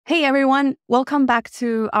Hey everyone, welcome back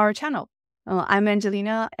to our channel. I'm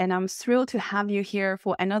Angelina and I'm thrilled to have you here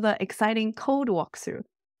for another exciting code walkthrough.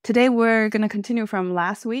 Today we're going to continue from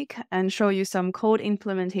last week and show you some code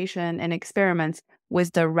implementation and experiments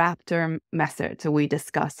with the Raptor method we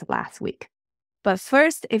discussed last week. But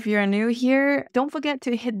first, if you're new here, don't forget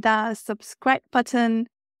to hit that subscribe button.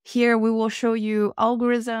 Here we will show you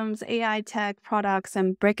algorithms, AI tech products,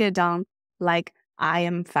 and break it down like I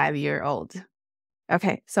am 5-year-old.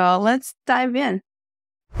 Okay, so let's dive in.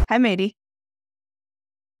 Hi, Mehdi.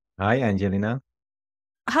 Hi, Angelina.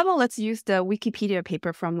 How about let's use the Wikipedia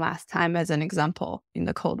paper from last time as an example in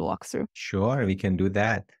the code walkthrough? Sure, we can do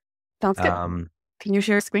that. Sounds good. Can you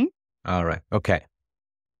share your screen? All right. Okay.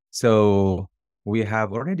 So we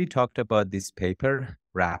have already talked about this paper,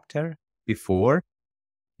 Raptor, before,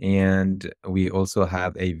 and we also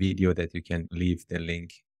have a video that you can leave the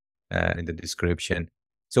link in the description.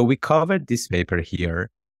 So we covered this paper here,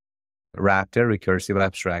 Raptor Recursive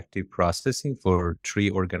Abstractive Processing for Tree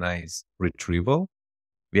Organized Retrieval.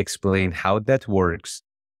 We explain how that works,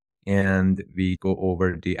 and we go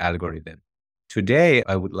over the algorithm. Today,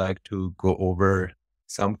 I would like to go over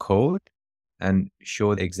some code and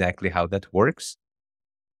show exactly how that works.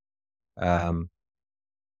 So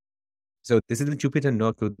this is the Jupyter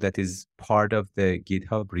notebook that is part of the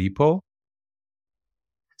GitHub repo.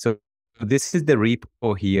 So this is the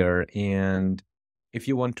repo here. And if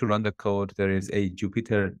you want to run the code, there is a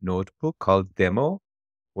Jupyter notebook called demo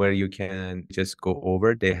where you can just go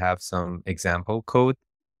over. They have some example code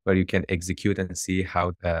where you can execute and see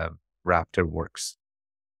how the Raptor works.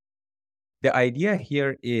 The idea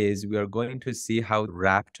here is we are going to see how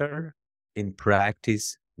Raptor in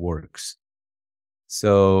practice works.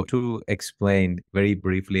 So to explain very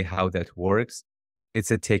briefly how that works, it's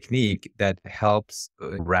a technique that helps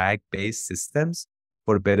RAG-based systems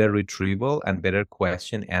for better retrieval and better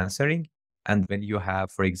question answering. And when you have,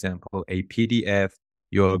 for example, a PDF,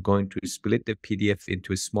 you're going to split the PDF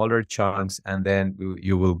into smaller chunks, and then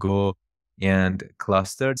you will go and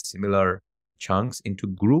cluster similar chunks into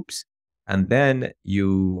groups. And then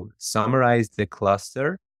you summarize the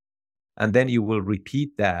cluster, and then you will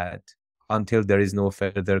repeat that until there is no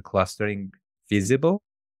further clustering feasible.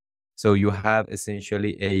 So you have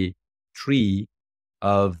essentially a tree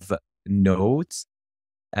of nodes,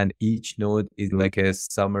 and each node is like a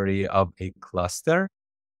summary of a cluster.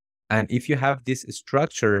 And if you have this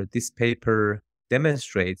structure, this paper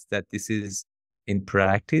demonstrates that this is in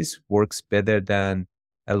practice works better than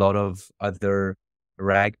a lot of other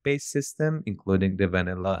RAG-based system, including the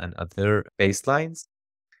vanilla and other baselines.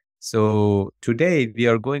 So today we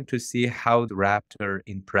are going to see how the Raptor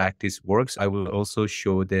in practice works. I will also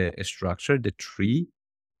show the structure, the tree,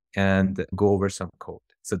 and go over some code.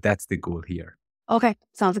 So that's the goal here. Okay,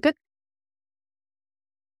 sounds good.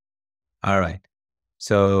 All right.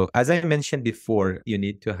 So as I mentioned before, you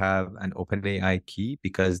need to have an OpenAI key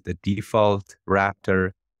because the default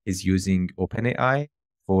Raptor is using OpenAI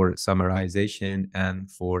for summarization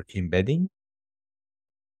and for embedding.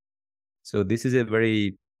 So this is a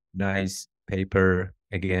very nice paper,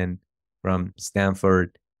 again, from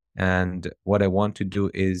Stanford. And what I want to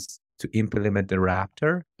do is to implement the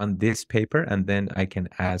Raptor on this paper, and then I can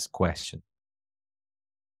ask questions.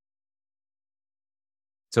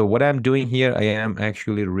 So what I'm doing here, I am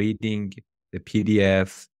actually reading the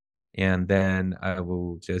PDF, and then I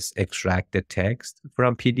will just extract the text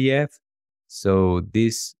from PDF. So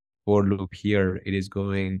this for loop here, it is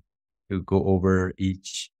going to go over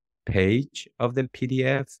each page of the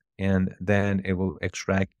PDF, and then it will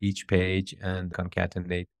extract each page and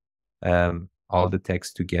concatenate all the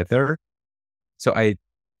text together. So I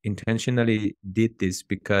intentionally did this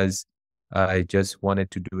because I just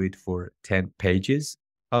wanted to do it for 10 pages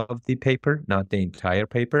of the paper, not the entire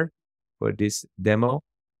paper for this demo.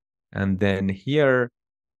 And then here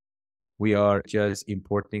we are just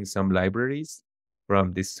importing some libraries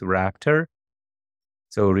from this Raptor.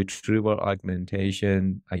 So retrieval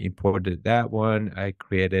augmentation, I imported that one. I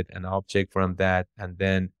created an object from that. And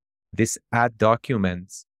then this add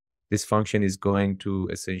documents, this function is going to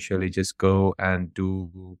essentially just go and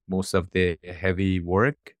do most of the heavy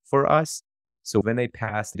work for us. So when I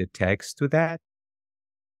pass the text to that,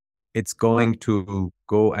 it's going to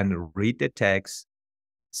go and read the text,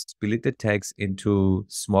 split the text into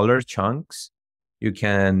smaller chunks. You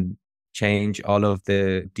can change all of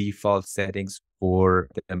the default settings for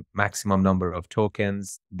the maximum number of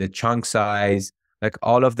tokens, the chunk size, like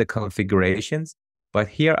all of the configurations. But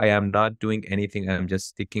here I am not doing anything. I'm just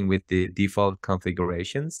sticking with the default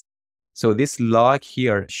configurations. So this log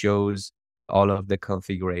here shows all of the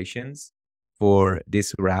configurations for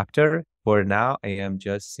this Raptor. For now, I am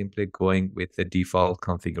just simply going with the default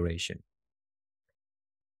configuration.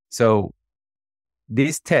 So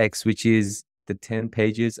this text, which is the 10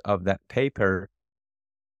 pages of that paper,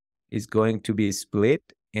 is going to be split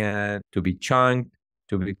and to be chunked,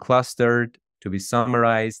 to be clustered, to be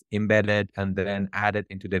summarized, embedded, and then added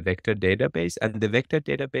into the vector database. And the vector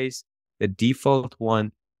database, the default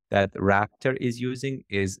one that Raptor is using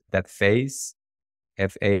is that FAISS,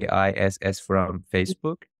 FAISS from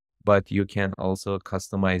Facebook, but you can also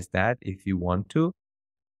customize that if you want to.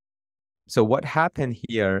 So what happened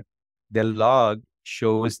here, the log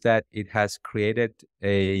shows that it has created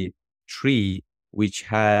a tree which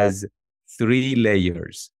has 3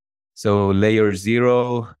 layers. So layer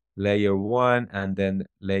 0, layer 1, and then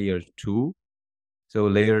layer 2. So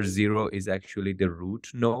layer 0 is actually the root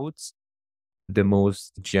nodes, the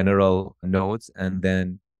most general nodes. And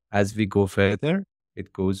then as we go further,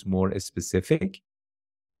 it goes more specific.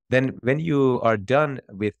 Then when you are done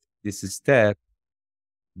with this step,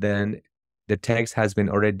 then the text has been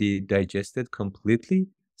already digested completely.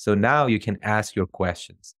 So now you can ask your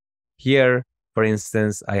questions. Here, for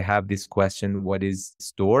instance, I have this question, what is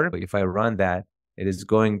store? If I run that, it is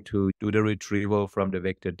going to do the retrieval from the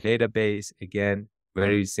vector database. Again,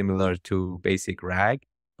 very similar to basic RAG,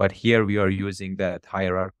 but here we are using that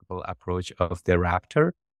hierarchical approach of the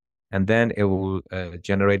Raptor. And then it will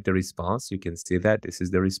generate the response. You can see that this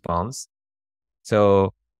is the response.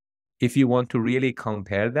 So if you want to really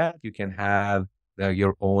compare that, you can have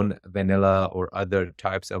your own vanilla or other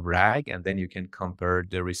types of RAG, and then you can compare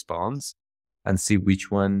the response and see which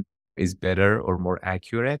one is better or more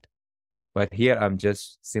accurate. But here I'm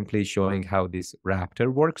just simply showing how this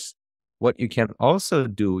Raptor works. What you can also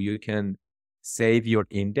do, you can save your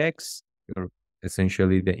index,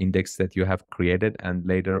 essentially the index that you have created, and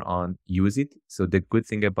later on use it. So the good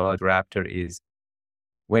thing about Raptor is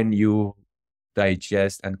when you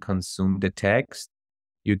digest and consume the text,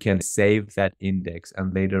 you can save that index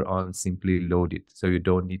and later on simply load it. So you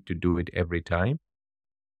don't need to do it every time.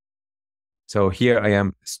 So here I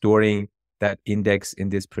am storing that index in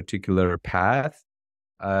this particular path.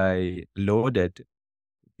 I loaded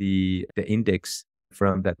the index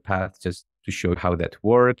from that path just to show how that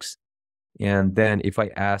works. And then if I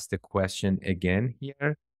ask the question again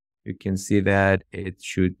here, you can see that it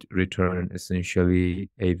should return essentially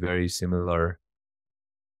a very similar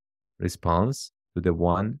response to the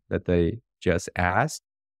one that I just asked.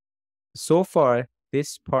 So far,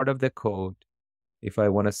 this part of the code, if I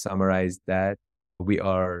want to summarize that, we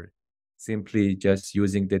are simply just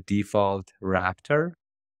using the default Raptor,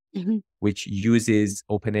 which uses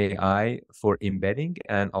OpenAI for embedding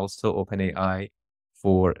and also OpenAI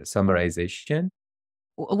for summarization.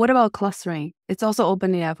 What about clustering? It's also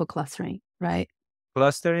OpenAI for clustering, right?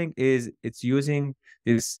 Clustering it's using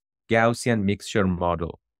this Gaussian mixture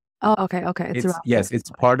model. Oh, okay, okay. It's Yes,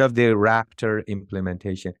 it's part of the Raptor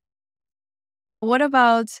implementation. What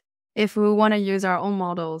about if we want to use our own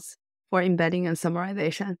models for embedding and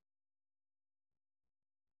summarization?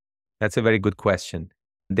 That's a very good question.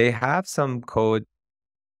 They have some code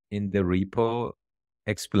in the repo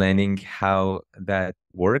explaining how that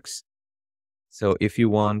works. So if you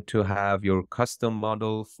want to have your custom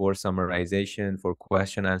model for summarization, for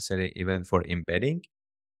question answering, even for embedding,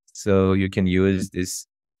 so you can use this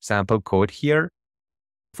sample code here.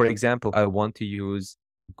 For example, I want to use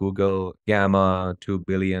Google Gamma 2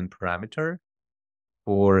 billion parameter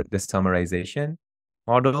for the summarization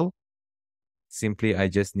model. Simply, I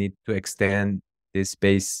just need to extend this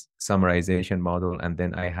base summarization model, and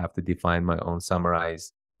then I have to define my own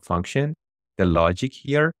summarize function, the logic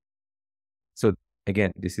here. So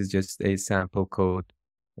again, this is just a sample code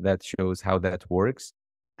that shows how that works.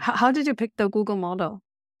 How did you pick the Google model?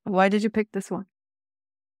 Why did you pick this one?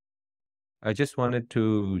 I just wanted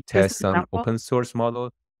to test some open source model.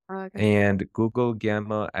 Okay. And Google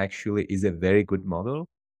Gamma actually is a very good model.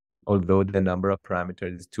 Although the number of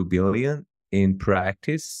parameters is 2 billion, in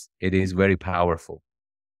practice, it is very powerful.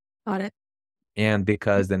 Got it. And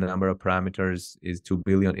because the number of parameters is 2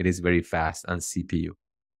 billion, it is very fast on CPU.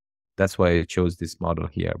 That's why I chose this model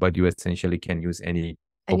here. But you essentially can use any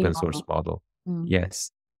open source model.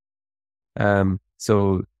 Yes.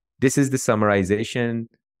 So this is the summarization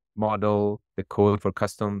model, the code for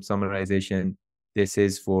custom summarization. This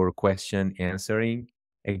is for question answering.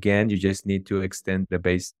 Again, you just need to extend the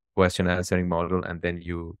base question answering model, and then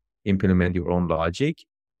you implement your own logic.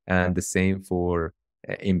 And the same for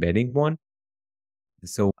embedding one.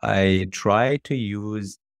 So I try to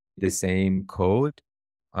use the same code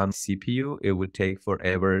on CPU. It would take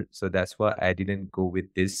forever. So that's why I didn't go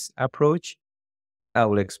with this approach. I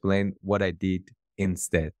will explain what I did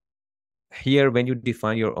instead. here, when you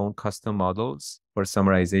define your own custom models for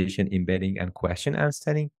summarization, embedding, and question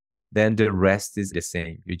answering, then the rest is the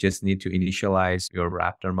same. You just need to initialize your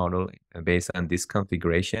Raptor model based on this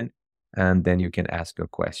configuration, and then you can ask your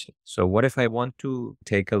question. So what if I want to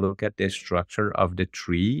take a look at the structure of the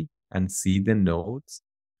tree and see the nodes?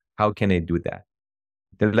 How can I do that?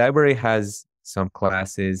 The library has some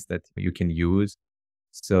classes that you can use.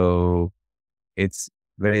 So it's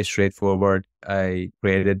very straightforward. I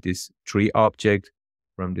created this tree object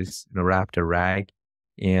from this Raptor RAG.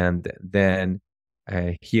 And then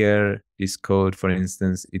here, this code, for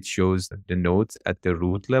instance, it shows the nodes at the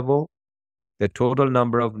root level. The total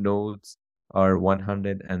number of nodes are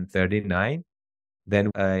 139.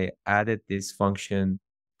 Then I added this function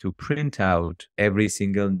to print out every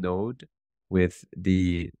single node with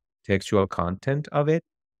the textual content of it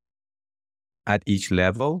at each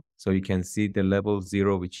level. So you can see the level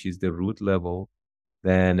 0, which is the root level.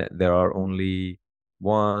 Then there are only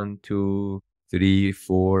 1, 2, 3,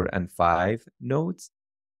 4, and 5 nodes.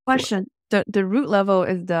 Question. The root level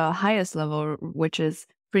is the highest level, which is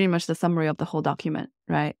pretty much the summary of the whole document,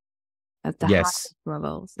 right? At the highest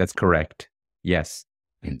levels. That's correct. Yes.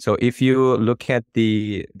 So if you look at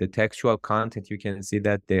the textual content, you can see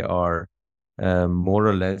that they are more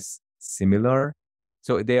or less similar.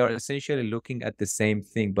 So they are essentially looking at the same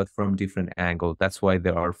thing, but from different angles. That's why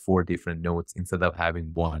there are 4 different nodes instead of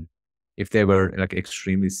having one. If they were like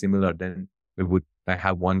extremely similar, then we would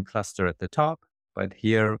have one cluster at the top. But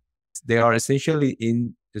here, they are essentially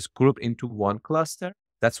just grouped into one cluster.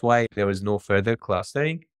 That's why there is no further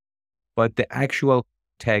clustering. But the actual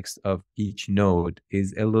text of each node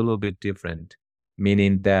is a little bit different,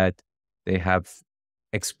 meaning that they have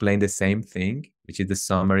explained the same thing, which is the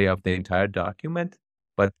summary of the entire document,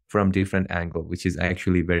 but from different angle, which is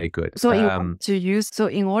actually very good. So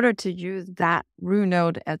in order to use that root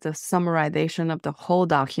node as a summarization of the whole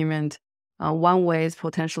document, one way is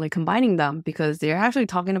potentially combining them because they're actually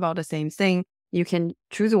talking about the same thing. You can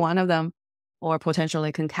choose one of them or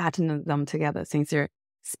potentially concatenate them together since they're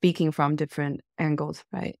speaking from different angles,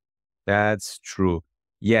 right? That's true.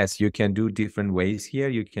 Yes, you can do different ways here.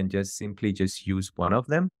 You can just simply use one of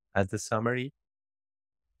them as the summary.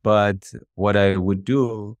 But what I would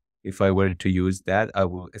do if I were to use that, I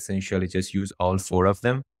will essentially just use all 4 of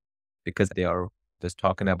them because they are just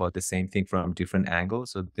talking about the same thing from different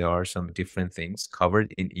angles. So there are some different things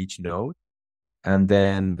covered in each node. And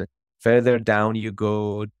then further down you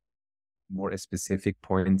go, more specific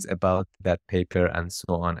points about that paper and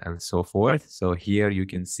so on and so forth. So here you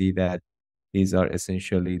can see that these are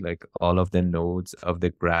essentially like all of the nodes of the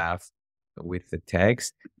graph with the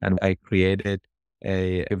text. And I created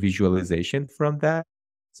a visualization from that.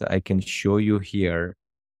 So I can show you here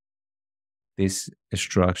this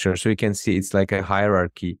structure. So you can see it's like a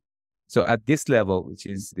hierarchy. So at this level, which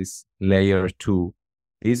is this layer 2,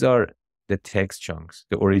 these are the text chunks,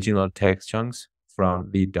 the original text chunks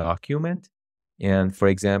from the document. And for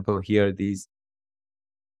example, here, these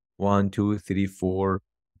 1, 2, 3, 4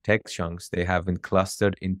 text chunks, they have been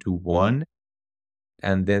clustered into one.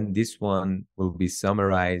 And then this one will be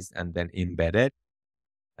summarized and then embedded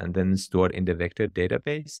and then stored in the vector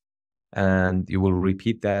database. And you will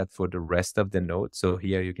repeat that for the rest of the nodes. So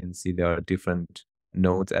here you can see there are different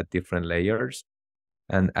nodes at different layers.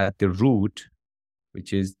 And at the root,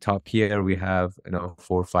 which is top here, we have 4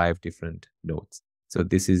 or 5 different nodes. So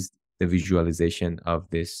this is the visualization of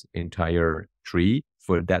this entire tree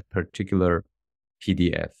for that particular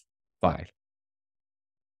PDF file.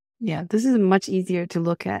 Yeah, this is much easier to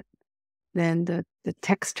look at than the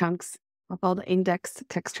text chunks of all the indexed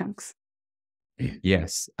text chunks.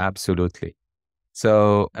 Yes, absolutely.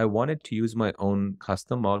 So I wanted to use my own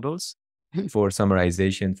custom models for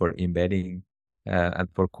summarization, for embedding, and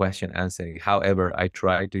for question answering. However, I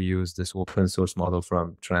tried to use this open source model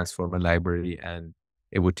from Transformer library and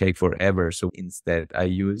it would take forever. So instead, I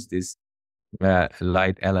used this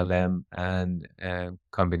LiteLLM and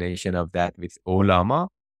combination of that with Ollama.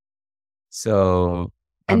 So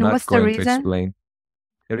I'm not going to explain.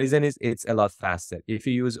 The reason is it's a lot faster. If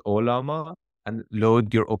you use Ollama and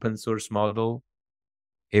load your open source model,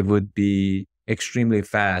 it would be extremely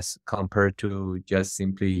fast compared to just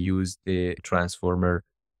simply use the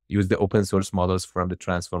open source models from the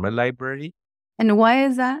Transformer library. And why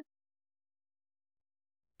is that?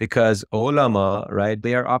 Because Ollama, right,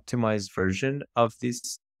 they are optimized version of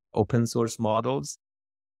these open source models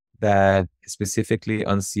that specifically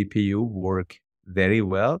on CPU work very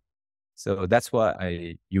well. So that's why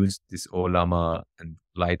I used this Ollama and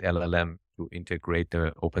LiteLLM to integrate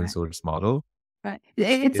the open source model. Right.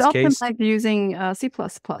 It's often like using C++,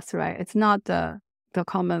 right? It's not the the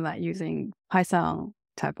common like using Python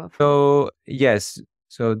type of? So yes,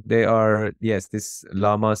 so they are, yes, this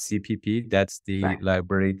llama.cpp, that's the Right.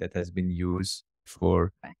 library that has been used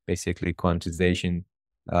for Right. basically quantization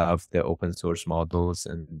of the open source models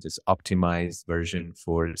and just optimized version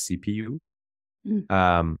for CPU.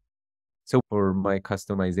 Mm. So for my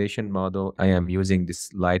customization model, I am using this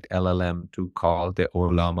LiteLLM to call the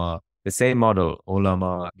Ollama, the same model,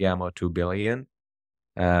 Ollama Gamma 2 billion,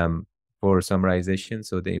 for summarization.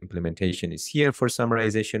 So the implementation is here for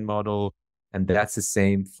summarization model, and that's the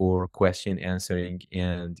same for question answering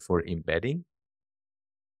and for embedding.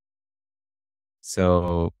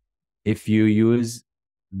 So if you use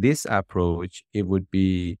this approach, it would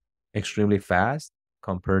be extremely fast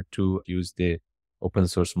compared to use the open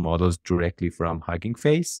source models directly from Hugging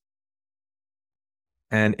Face.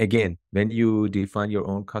 And again, when you define your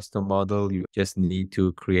own custom model, you just need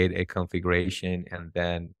to create a configuration and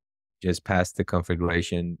then just pass the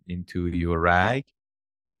configuration into your RAG.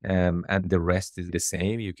 And the rest is the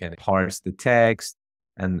same. You can parse the text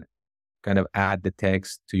and kind of add the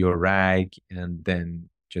text to your RAG and then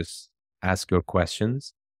just ask your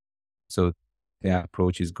questions. So the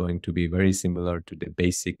approach is going to be very similar to the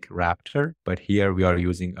basic Raptor, but here we are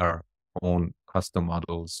using our own custom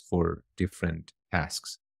models for different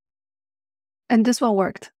tasks. And this one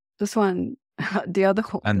worked. This one, the other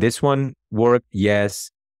one. And this one worked, yes.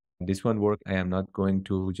 This one worked. I am not going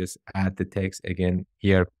to just add the text again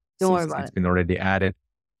here. Don't worry Since about it's it. been already added.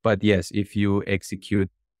 But yes, if you execute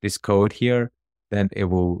this code here, then it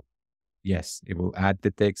will, yes, it will add the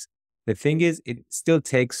text. The thing is, it still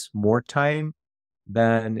takes more time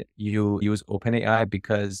than you use OpenAI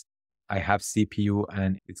because I have CPU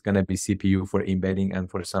and it's going to be CPU for embedding and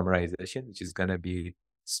for summarization, which is going to be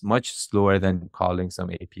much slower than calling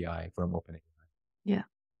some API from OpenAI. Yeah.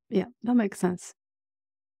 Yeah. That makes sense.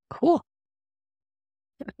 Cool.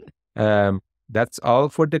 That's all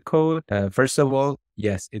for the code. First of all,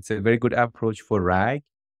 yes, it's a very good approach for RAG,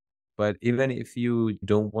 but even if you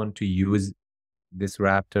don't want to use this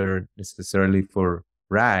Raptor necessarily for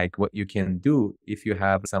RAG, what you can do if you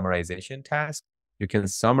have a summarization task, you can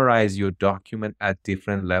summarize your document at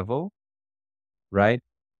different level, right?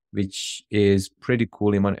 Which is pretty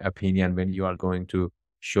cool in my opinion when you are going to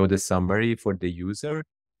show the summary for the user,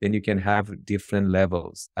 then you can have different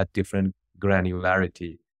levels at different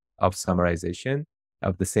granularity of summarization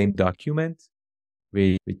of the same document,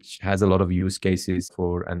 which has a lot of use cases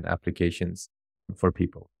for and applications for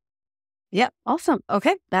people. Yeah. Awesome.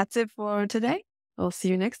 Okay. That's it for today. We'll see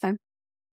you next time.